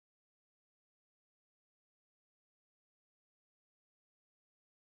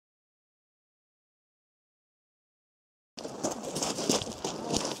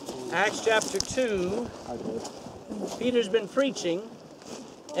Acts chapter 2, Peter's been preaching,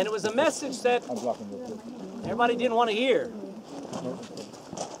 and it was a message that everybody didn't want to hear.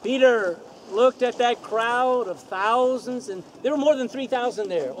 Peter looked at that crowd of thousands, and there were more than 3,000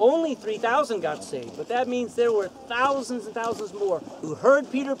 there. Only 3,000 got saved, but that means there were thousands and thousands more who heard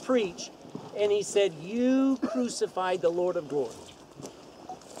Peter preach, and he said, "You crucified the Lord of glory.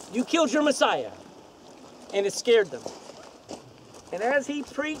 You killed your Messiah." And it scared them. And as he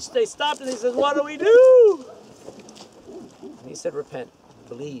preached, they stopped and they said, "What do we do?" And he said, "Repent,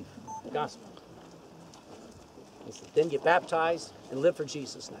 believe the gospel." He said, "Then get baptized and live for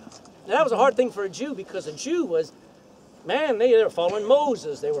Jesus now." Now that was a hard thing for a Jew, because a Jew was, man, they were following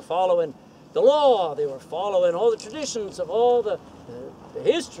Moses. They were following the law. They were following all the traditions of all the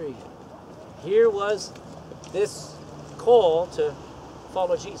history. Here was this call to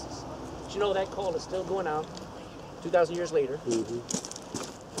follow Jesus. But you know, that call is still going out 2,000 years later.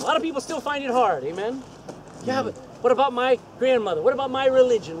 A lot of people still find it hard, amen? Yeah, but what about my grandmother? What about my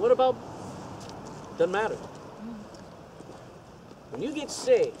religion? What about... Doesn't matter. When you get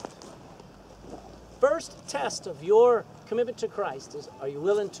saved, first test of your commitment to Christ is, are you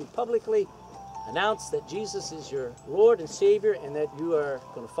willing to publicly announce that Jesus is your Lord and Savior and that you are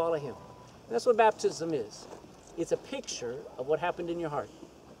going to follow Him? And that's what baptism is. It's a picture of what happened in your heart.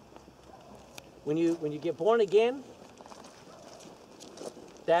 When you get born again,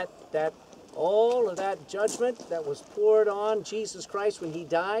 that all of that judgment that was poured on Jesus Christ when He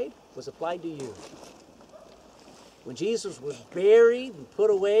died was applied to you. When Jesus was buried and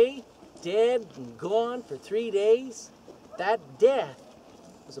put away, dead and gone for 3 days, that death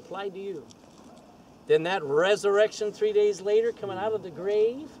was applied to you. Then that resurrection 3 days later, coming out of the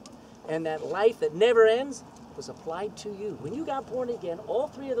grave, and that life that never ends was applied to you. When you got born again, all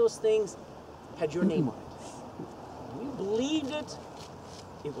three of those things had your name on it. When you believed it,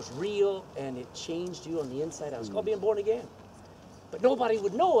 it was real, and it changed you on the inside out. It's called being born again. But nobody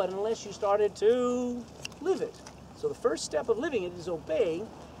would know it unless you started to live it. So the first step of living it is obeying,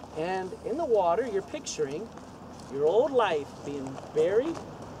 and in the water, you're picturing your old life being buried,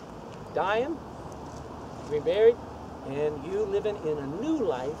 dying, being buried, and you living in a new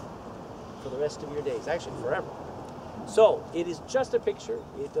life for the rest of your days, actually forever. So it is just a picture.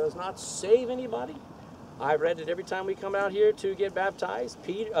 It does not save anybody. I read it every time we come out here to get baptized.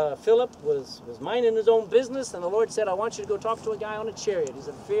 Philip was minding his own business, and the Lord said, "I want you to go talk to a guy on a chariot. He's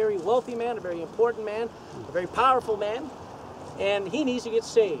a very wealthy man, a very important man, a very powerful man, and he needs to get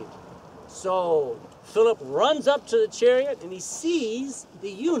saved." So Philip runs up to the chariot, and he sees the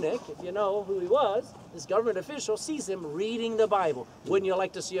eunuch, if you know who he was, this government official, sees him reading the Bible. Wouldn't you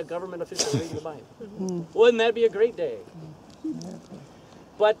like to see a government official reading the Bible? Wouldn't that be a great day?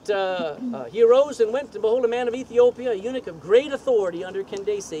 But he arose and went to behold a man of Ethiopia, a eunuch of great authority under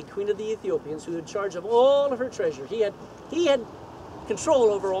Candace, queen of the Ethiopians, who had charge of all of her treasure. He had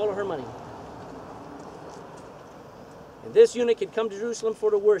control over all of her money. And this eunuch had come to Jerusalem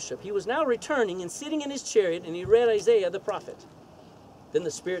for to worship. He was now returning and sitting in his chariot, and he read Isaiah the prophet. Then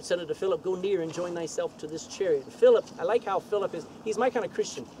the Spirit said unto Philip, "Go near and join thyself to this chariot." And Philip, I like how Philip is, he's my kind of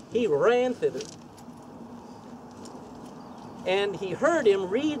Christian. He ran thither. And he heard him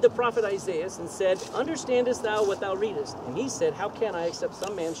read the prophet Isaiah and said, "Understandest thou what thou readest?" And he said, "How can I, except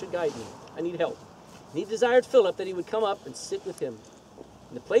some man should guide me? I need help." And he desired Philip that he would come up and sit with him.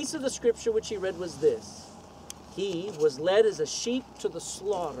 And the place of the scripture which he read was this: He was led as a sheep to the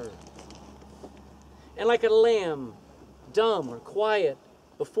slaughter, and like a lamb, dumb or quiet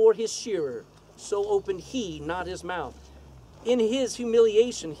before his shearer, so opened he not his mouth. In his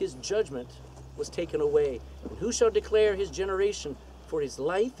humiliation his judgment was taken away. And who shall declare his generation? For his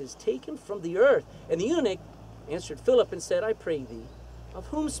life is taken from the earth. And the eunuch answered Philip and said, "I pray thee, of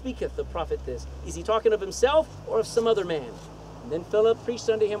whom speaketh the prophet this? Is he talking of himself or of some other man?" And then Philip preached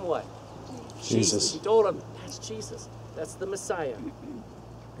unto him what? Jesus. He told him, that's Jesus. That's the Messiah.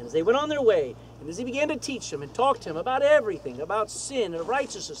 And as they went on their way, and as he began to teach him and talk to him about everything, about sin and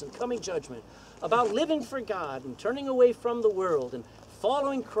righteousness and coming judgment, about living for God and turning away from the world and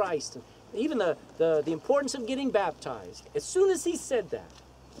following Christ, and even the importance of getting baptized, as soon as he said that,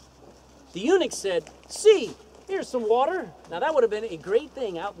 the eunuch said, "See, here's some water." Now that would have been a great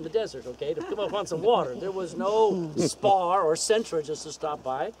thing out in the desert, okay, to come up on some water. There was no Spar or Centra just to stop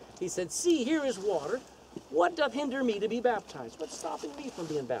by. He said, "See, here is water. What doth hinder me to be baptized? What's stopping me from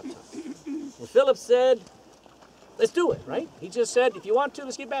being baptized?" And Philip said, "Let's do it," right? He just said, "If you want to,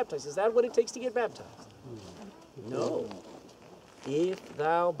 let's get baptized." Is that what it takes to get baptized? No. If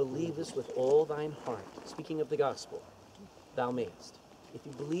thou believest with all thine heart, speaking of the gospel, thou mayest. If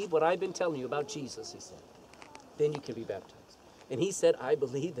you believe what I've been telling you about Jesus, he said, then you can be baptized. And he said, I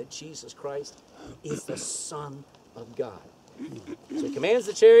believe that Jesus Christ is the Son of God. So he commands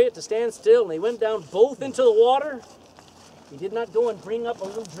the chariot to stand still, and they went down both into the water. He did not go and bring up a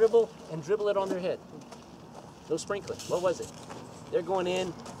little dribble and dribble it on their head. No sprinkling. What was it? They're going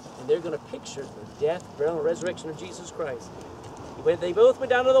in, and they're going to picture the death, burial, and resurrection of Jesus Christ. They both went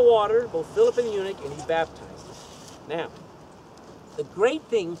down to the water, both Philip and the eunuch, and he baptized them. Now, the great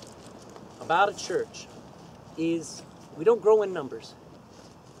thing about a church is we don't grow in numbers.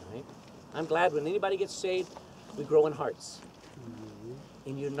 Right? I'm glad when anybody gets saved, we grow in hearts.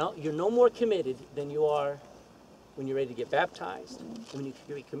 And you're no more committed than you are when you're ready to get baptized, when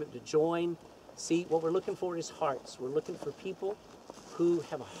you commit to join. See, what we're looking for is hearts. We're looking for people who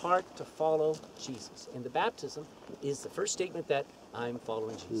have a heart to follow Jesus. And the baptism is the first statement that I'm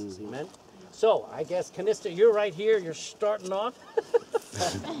following Jesus. Amen? So, I guess, Canista, you're right here. You're starting off.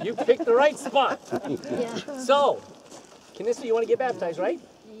 You picked the right spot. Yeah. So, Canista, you want to get baptized, right?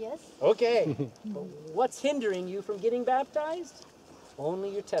 Yes. Okay. But what's hindering you from getting baptized? Only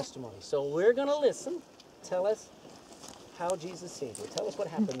your testimony. So we're going to listen. Tell us how Jesus saved you. Tell us what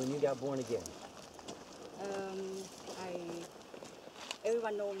happened when you got born again.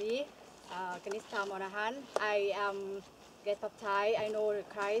 Everyone know me, Kanista Monahan. I am get baptized. I know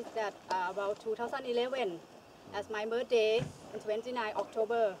Christ that about 2011 as my birthday on 29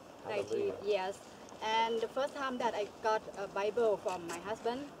 October 19 years. And the first time that I got a Bible from my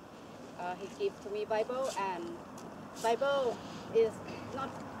husband, he gave to me Bible, and Bible is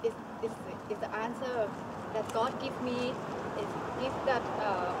not is the answer that God give me. Is gift that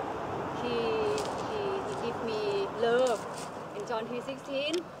he give me love. In John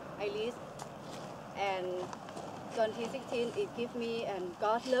 3:16, I read, and John 3:16 it give me, and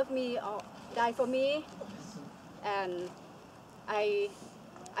God loved me or died for me, and I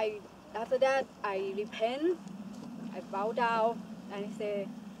after that I repent, I bow down, and I say,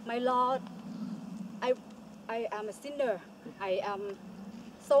 my Lord, I am a sinner. I am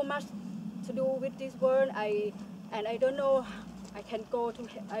so much to do with this world. And I don't know. I can go to.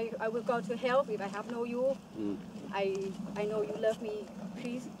 I will go to hell if I have no you. I know you love me.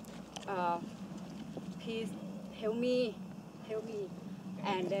 Please, please help me.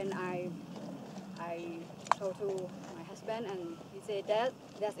 And then I told to my husband, and he said that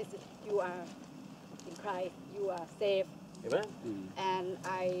is you are in Christ. You are saved. Amen. And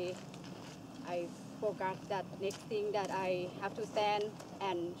I forgot that next thing that I have to stand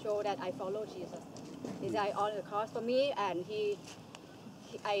and show that I follow Jesus. He died on the cross for me, and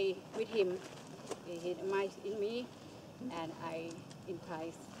I with him, he in me, and I in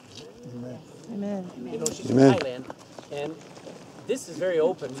Christ. Amen. Yes. Amen. Amen. You know, she's Amen. from Thailand, and this is very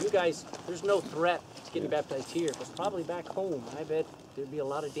open. You guys, there's no threat to getting baptized here, but probably back home, I bet there'd be a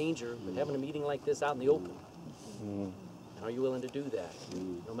lot of danger with having a meeting like this out in the open. And are you willing to do that,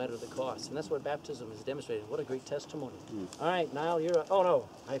 no matter the cost? And that's what baptism is demonstrating. What a great testimony. All right, Niall, you're. Oh no,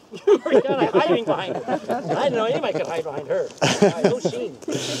 you're kind of hiding behind her. I didn't know anybody could hide behind her. All right, Oisin,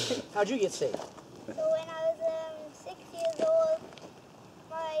 how'd you get saved? So when I was 6 years old,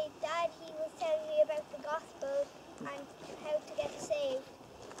 my dad, he was telling me about the gospel and how to get saved.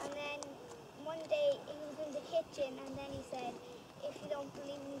 And then one day he was in the kitchen, and then he said, if you don't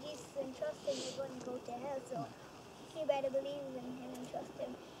believe in Jesus and trust him, you're going to go to hell. So you better believe in him and trust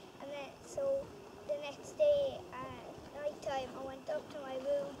him. And then so the next day at night time, I went up to my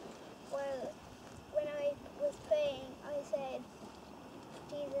room. Well, when I was praying, I said,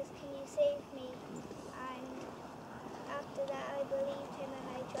 Jesus, can you save me? And after that, I believed him and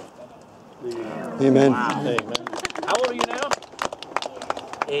I trusted him. Amen. Amen. How old are you now?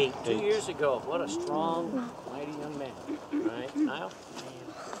 8. 2 years ago. What a strong, mighty young man. All right, Niall?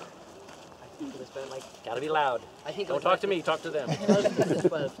 I think it was about like, Gotta be loud. I think it Don't was talk like to me, talk to them.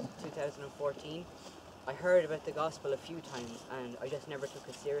 2014. I heard about the gospel a few times and I just never took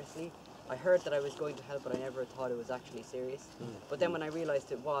it seriously. I heard that I was going to hell, but I never thought it was actually serious. But then when I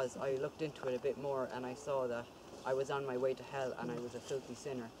realized it was, I looked into it a bit more and I saw that I was on my way to hell and I was a filthy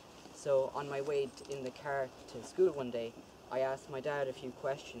sinner. So on my way in the car to school one day, I asked my dad a few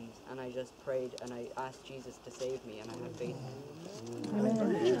questions and I just prayed and I asked Jesus to save me, and I had faith in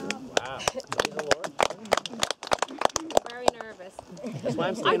him. Wow. Praise the Lord. Very nervous. That's why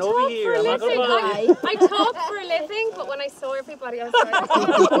I'm I staying talk over for here. a I'm not living. gonna bother you. I talk for a living, but when I saw everybody, I was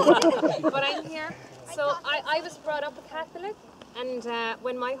like, but I'm here. So I was brought up a Catholic, and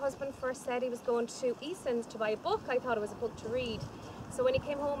when my husband first said he was going to Eason's to buy a book, I thought it was a book to read. So when he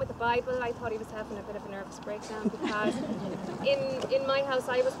came home with the Bible, I thought he was having a bit of a nervous breakdown, because in my house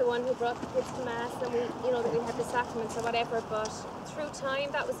I was the one who brought the kids to Mass, and that we had the sacraments or whatever. But through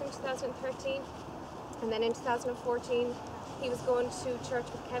time, that was in 2013, and then in 2014, he was going to church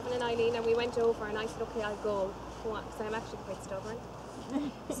with Kevin and Eileen, and we went over, and I said, okay, I'll go, because I'm actually quite stubborn.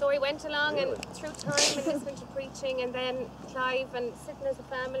 So I went along and through time and listening to preaching, and then Clive and sitting as a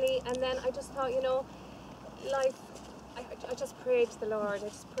family, and then I just thought, you know, life, I just prayed to the Lord. I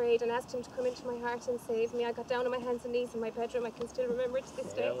just prayed and asked him to come into my heart and save me. I got down on my hands and knees in my bedroom. I can still remember it to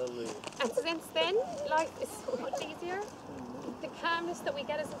this day. Hallelujah. And since then, life is so much easier. The calmness that we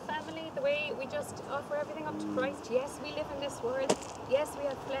get as a family, the way we just offer everything up to Christ. Yes, we live in this world. Yes, we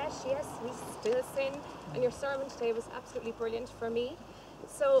have flesh. Yes, we still sin. And your sermon today was absolutely brilliant for me.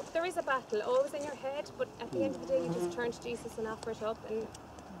 So there is a battle always in your head, but at the end of the day, you just turn to Jesus and offer it up, and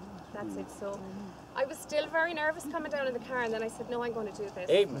that's it. So I was still very nervous coming down in the car, and then I said, no, I'm going to do this.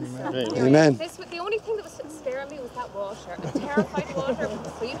 Amen. So, anyway, Amen. the only thing that was scaring me was that water. I'm terrified of water,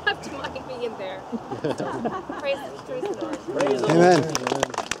 so you have to mind me in there. Praise the Lord. Praise the Lord. Amen.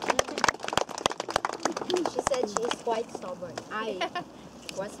 She said she's quite stubborn. I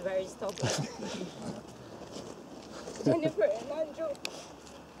was very stubborn. Jennifer and Andrew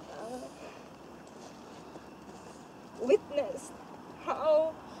witnessed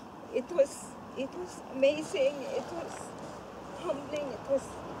how it was amazing, it was humbling,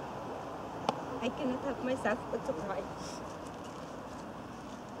 I cannot help myself but to cry.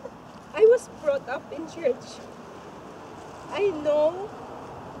 I was brought up in church. I know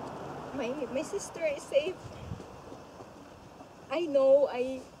my sister is saved. I know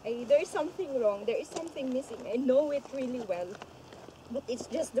there is something wrong, there is something missing. I know it really well. But it's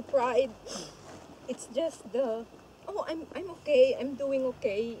just the pride. It's just the, oh, I'm okay, I'm doing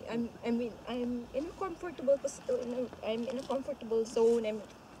okay. I'm in a comfortable position. I'm in a comfortable zone. I'm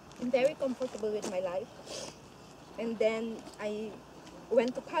very comfortable with my life. And then I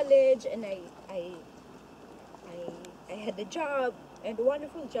went to college, and I had a job, and a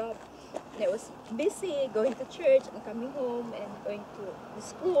wonderful job. And I was busy going to church and coming home and going to the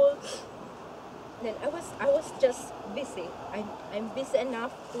school. Then I was just busy. I'm busy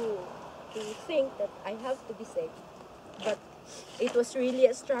enough to think that I have to be saved. But it was really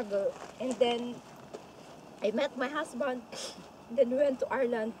a struggle. And then I met my husband. Then we went to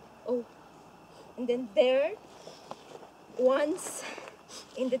Ireland. Oh, and then there, once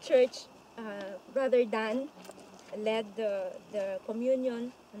in the church, Brother Dan led the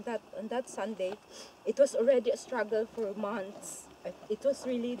communion on that Sunday. It was already a struggle for months. It was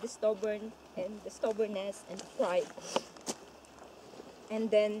really the stubbornness and the pride. And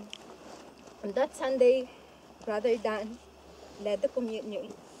then on that Sunday, Brother Dan led the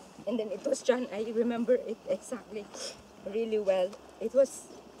communion. And then it was John. I remember it exactly, really well. It was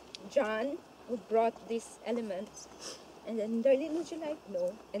John who brought these elements. And then, darling, would you like?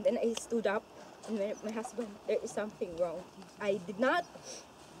 No. And then I stood up, and my husband, there is something wrong. I did not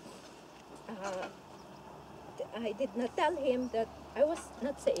tell him that I was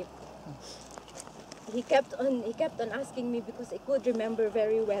not saved. He kept on asking me, because I could remember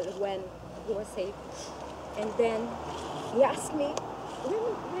very well when he was saved. And then he asked me, when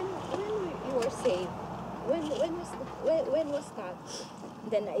you were saved? When was that?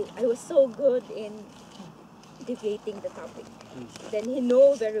 Then I was so good in debating the topic. Then he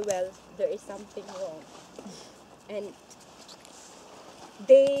know very well there is something wrong. And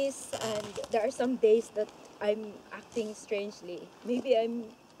there are some days that I'm acting strangely. Maybe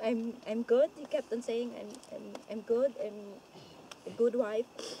I'm good. He kept on saying I'm good. I'm a good wife.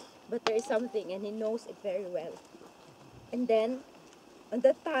 But there is something, and he knows it very well. And then on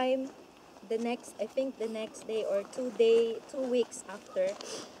that time, the next day or 2 weeks after,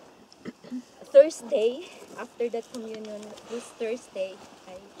 Thursday, after that communion, this Thursday,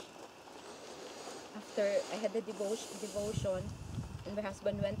 after I had the devotion, and my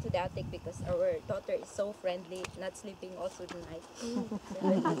husband went to the attic because our daughter is so friendly, not sleeping also tonight. He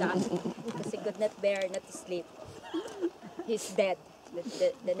went to the attic because he could not bear not to sleep. He's dead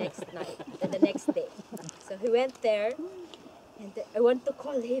the next night, the next day. So he went there, and I wanted to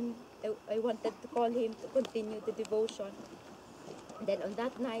call him to continue the devotion. And then on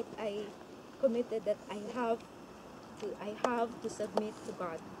that night, I committed that I have to submit to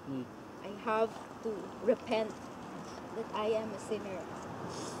God. I have to repent that I am a sinner.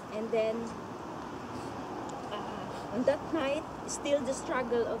 And then on that night, still the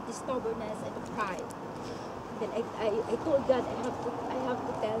struggle of the stubbornness and the pride. Then I told God I have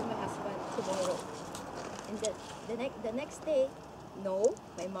to tell my husband tomorrow. And then the next day, no,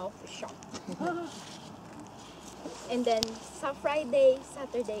 my mouth was shut. And then Friday,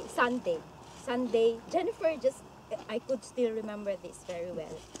 Saturday, Sunday, Jennifer I could still remember this very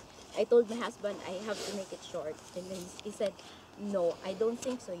well. I told my husband I have to make it short. And then he said, no, I don't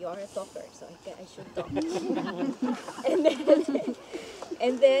think so. You are a talker, so I should talk.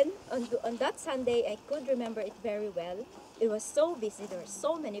 and then on that Sunday, I could remember it very well. It was so busy. There were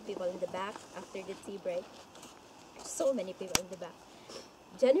so many people in the back after the tea break. So many people in the back.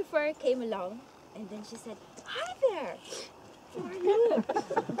 Jennifer came along, and then she said, "Hi there. Who are you?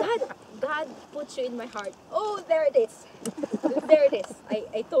 God put you in my heart." Oh, there it is. There it is.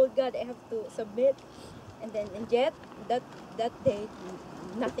 I told God I have to submit, and yet that day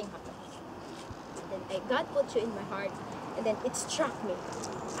nothing happened. And then God put you in my heart, and then it struck me.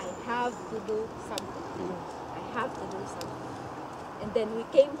 I have to do something. I have to do something. And then we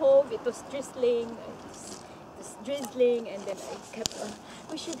came home. It was drizzling. And then I kept on,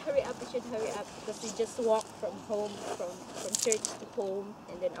 we should hurry up, because we just walked from home, from church to home,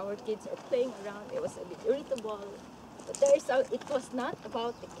 and then our kids are playing around. It was a bit irritable, but it was not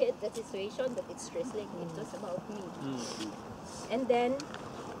about the kid, the situation, that it's drizzling, it was about me. And then,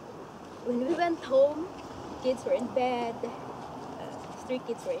 when we went home, kids were in bed, 3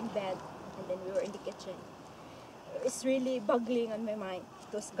 kids were in bed, and then we were in the kitchen. It's really bugging on my mind.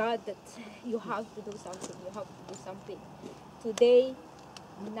 It was God that you have to do something. You have to do something today,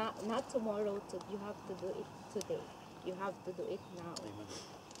 not tomorrow. You have to do it today. You have to do it now. Amen.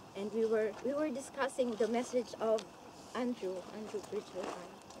 And we were discussing the message of Andrew Bridgeville.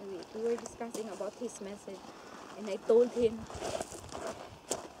 We were discussing about his message, and I told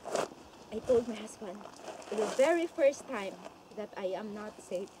my husband, the very first time that I am not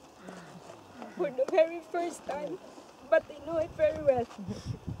saved. For the very first time, but I know it very well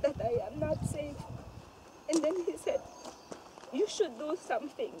that I am not saved. And then he said, "You should do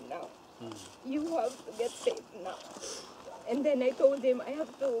something now. You have to get saved now." And then I told him I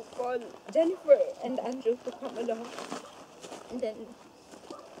have to call Jennifer and Andrew to come along. And then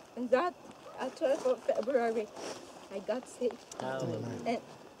on that 12th of February, I got saved. And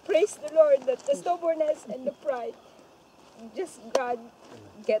praise the Lord that the stubbornness and the pride, just God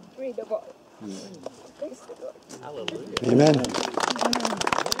get rid of all. Praise the Lord. Hallelujah. Amen.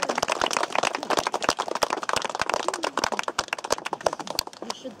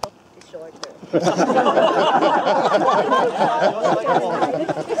 You should talk shorter.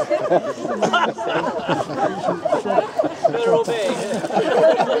 Better obey.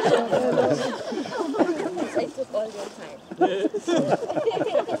 I took all your time.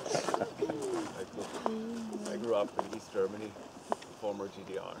 I grew up in East Germany, former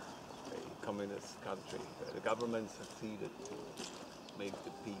GDR, a communist country where the government succeeded to make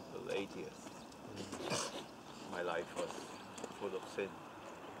the people atheists. My life was full of sin,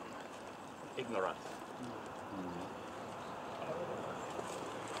 ignorance.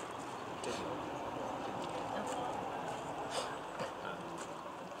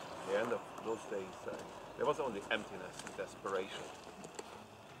 At the end of those days, there was only emptiness and desperation.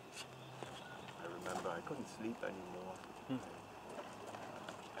 I remember I couldn't sleep anymore.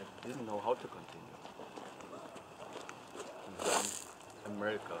 I didn't know how to continue. And then a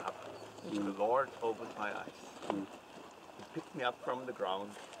miracle happened. The Lord opened my eyes. He picked me up from the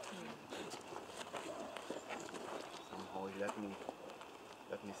ground. Somehow he let me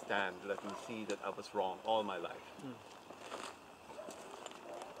stand, let me see that I was wrong all my life.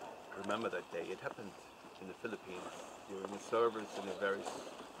 I remember that day. It happened in the Philippines during a service in a very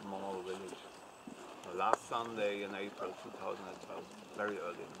small village. The last Sunday in April 2012, very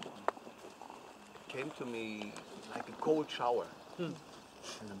early in the morning. It came to me like a cold shower. In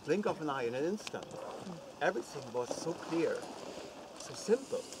a blink of an eye, in an instant. Everything was so clear, so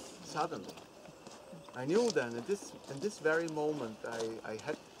simple, suddenly. I knew then, in this very moment, I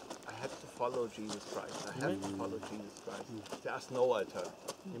had to follow Jesus Christ. I had to follow Jesus Christ. There's no alternative.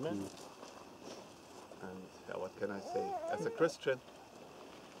 Amen. And what can I say? As a Christian,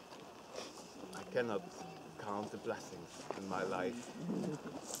 I cannot count the blessings in my life.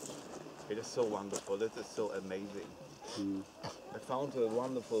 It is so wonderful. It is so amazing. I found a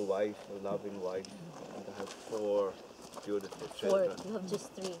wonderful wife, a loving wife, and I have 4 beautiful children. 4, you have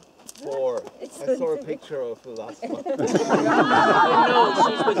just 3. 4. I saw a picture of the last one. No,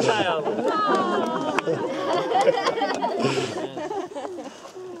 she's with child.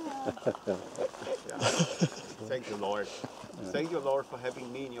 Yeah. Thank you, Lord. Thank you, Lord, for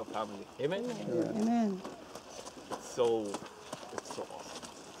having me in your family. Amen. Amen. It's so awesome.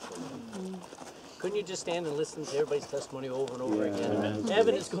 Couldn't you just stand and listen to everybody's testimony over and over again?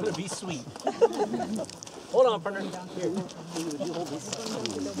 Heaven is going to be sweet. Hold on, partner. Here. Would you hold this?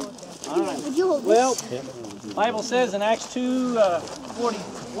 All right. Well, the Bible says in Acts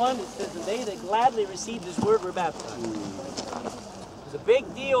 2:41, it says, "The they that gladly received His word were baptized." was a big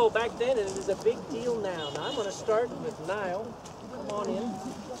deal back then, and it is a big deal now. Now I'm going to start with Niall. Come on in.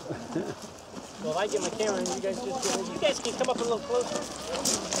 Well, if I get my camera in, you guys just get in. You guys can come up a little closer.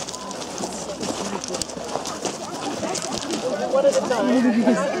 One at a time.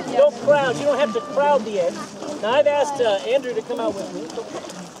 Don't crowd. You don't have to crowd the edge. Now I've asked Andrew to come out with me.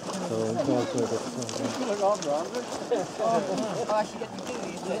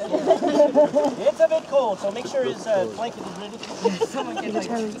 It's a bit cold, so make sure his blanket is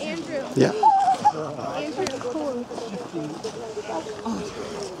ready. Andrew. Yeah. Andrew, cool.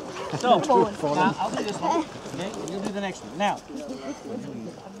 So, now I'll do this one. Okay, you'll do the next one. Now.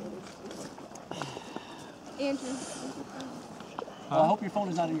 Andrew. I hope your phone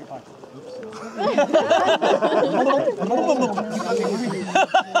is not in your pocket.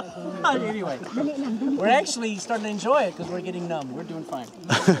 Anyway, we're actually starting to enjoy it because we're getting numb. We're doing fine.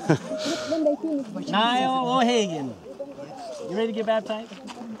 Niall O'Hagan, you ready to get baptized?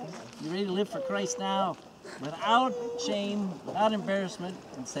 You ready to live for Christ now without shame, without embarrassment,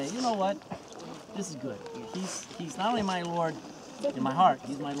 and say, you know what? This is good. He's not only my Lord in my heart,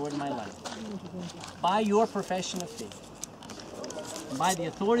 he's my Lord in my life. By your profession of faith, by the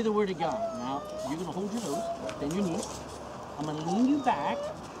authority of the Word of God. Now, you're going to hold your nose, bend your knees. I'm going to lean you back.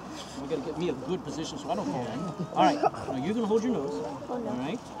 I'm going to get me a good position so I don't fall down. All right. Now, you're going to hold your nose. All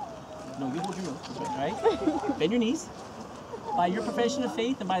right. No, you hold your nose. That's right. All right. Bend your knees. By your profession of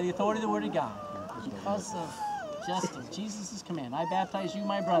faith and by the authority of the Word of God. Because of just of Jesus' command. I baptize you,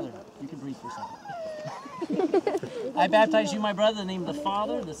 my brother. You can breathe for a second. I baptize you, my brother, in the name of the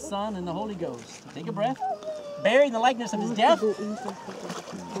Father, the Son, and the Holy Ghost. Take a breath. Buried in the likeness of his death,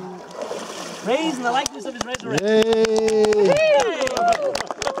 raised in the likeness of his resurrection. Yay!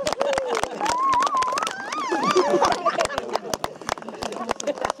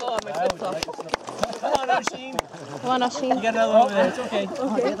 Come on, Oisin. Come on, Oisin. You got another one over there. It's okay.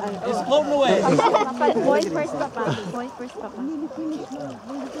 It's floating away. Boy first, Papa. Boy first, Papa.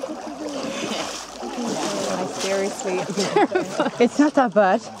 Seriously. It's not that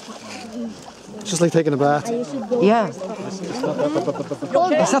bad. It's just like taking a bath. Yeah. It's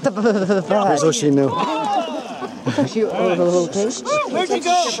not that bad. Where's Oisin now? Where'd you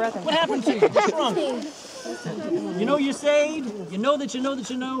go? What happened to you? What's wrong? You know you're saved. You know that you know that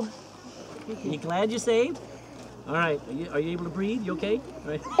you know. You glad you're saved? All right. Are you able to breathe? You okay?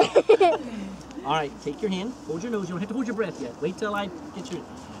 All right. All right. Take your hand. Hold your nose. You don't have to hold your breath yet. Wait till I get your...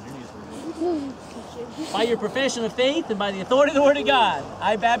 By your profession of faith and by the authority of the Word of God,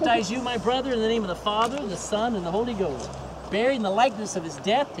 I baptize you, my brother, in the name of the Father, the Son, and the Holy Ghost. Buried in the likeness of his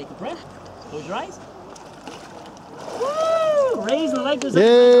death, take a breath. Close your eyes. Woo! Raised in the likeness of his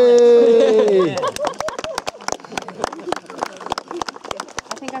Yay! resurrection.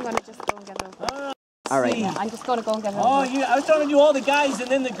 I think I'm going to just go and get over. All right. I'm just going to go and get over. Oh, I was talking to you all the guys and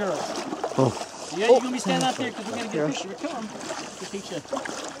then the girls. Oh. Yeah, you're going to be standing out there because we're going to get a picture. Come on. Get a picture.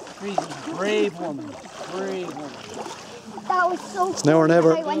 Brave woman. Brave woman. That was so It's now or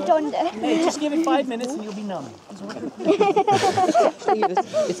never. I went under. Hey, just give it 5 minutes and you'll be numb.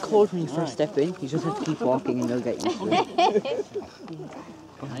 It's cold when you first step in. You just have to keep walking and they'll get you.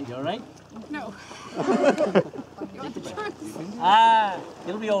 You all right? No.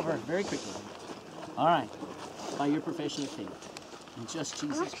 It'll be over very quickly. All right. By your profession of faith. In just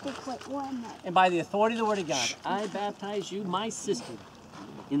Jesus Christ. And by the authority of the Word of God, I baptize you, my sister,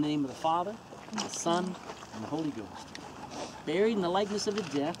 in the name of the Father, the Son, and the Holy Ghost. Buried in the likeness of his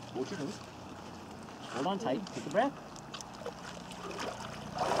death. Hold your nose. Hold on tight. Take a breath.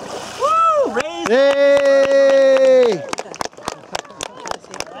 Woo! Raise. Yay!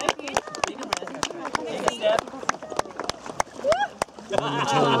 Take a breath. Take a step.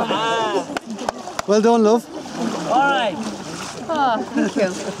 Well done, love. All right. Oh, thank you.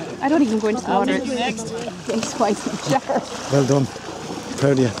 I don't even go into the I'll water. take you next. It's quite a jar. Well done.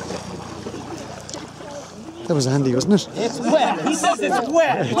 Proud of you. That was Andy, wasn't it? It's wet. He says it's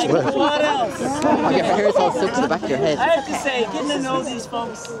wet. Like what else? Oh, your hair's all stuck to the back of your head. I have to say, getting to know these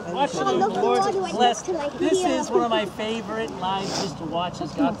folks, watching them, the Lord's blessed. This is one of my favorite lives just to watch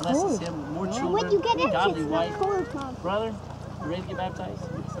as God blesses him with more children, godly wife. Brother, you ready to get baptized?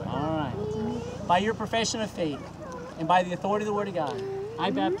 All right. By your profession of faith and by the authority of the Word of God, I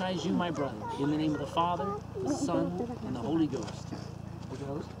baptize you, my brother, in the name of the Father, the Son, and the Holy Ghost. Hold your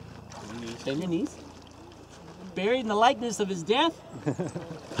nose. Bend your knees. Buried in the likeness of his death,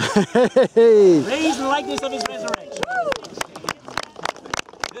 Hey! raised in the likeness of his resurrection.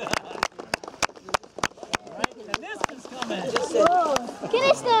 All right, and this is coming. Get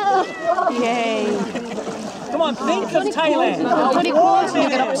us now. Yay. Come on, think of Thailand. It's pretty cold when you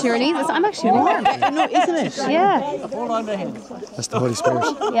get up to your knees. I'm actually warm. No, isn't it? Yeah. Hold on to him. That's the Holy Spirit.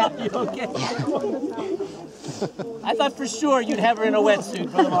 Yeah. You okay? I thought for sure you'd have her in a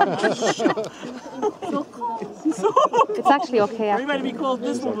wetsuit, Brother Martin. It's actually okay. Everybody be cold.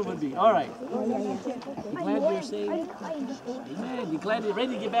 This woman would be. All right. You glad you're saved? Amen. You glad you're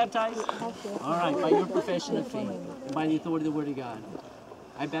ready to get baptized? All right. By your profession of faith and by the authority of the Word of God,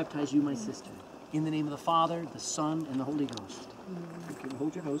 I baptize you, my sister, in the name of the Father, the Son, and the Holy Ghost. Okay,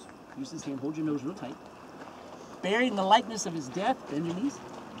 hold your nose. Use this hand. Hold your nose real tight. Buried in the likeness of his death, bend your knees.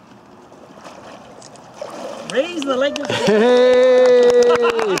 Raised in the likeness of his death.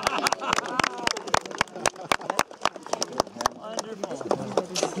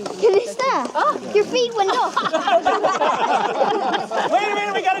 Kalista, your feet went up. Wait a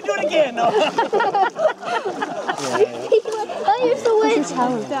minute, we gotta do it again. No. Oh, you're so wet.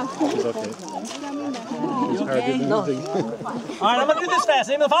 You okay? No. All right, I'm gonna do this fast.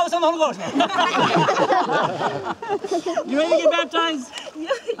 In the name of the Father, Son, and the Holy Ghost. You ready to get baptized?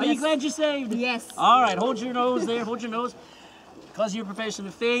 Are you glad you're saved? Yes. All right, hold your nose there. Hold your nose. Because of your profession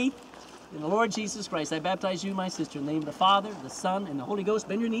of faith in the Lord Jesus Christ, I baptize you, my sister, in the name of the Father, the Son, and the Holy Ghost.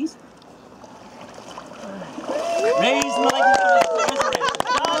 Bend your knees. Raise in the likeness of his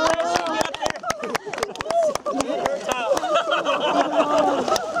resurrection. God bless you. Get up there. Get her towel.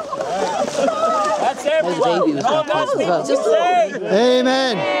 That's everyone. All God's people just say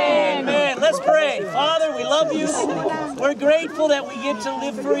Amen. Amen. Let's pray. Father, we love you. We're grateful that we get to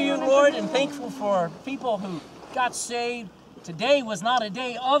live for you, Lord, and thankful for people who got saved. Today was not a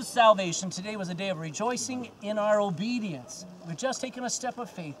day of salvation. Today was a day of rejoicing in our obedience. We've just taken a step of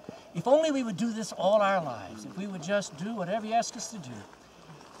faith. If only we would do this all our lives. If we would just do whatever you ask us to do.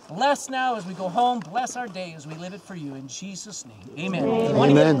 Bless now as we go home. Bless our day as we live it for you. In Jesus' name, amen. I want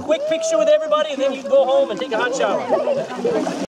to get a quick picture with everybody, and then you can go home and take a hot shower.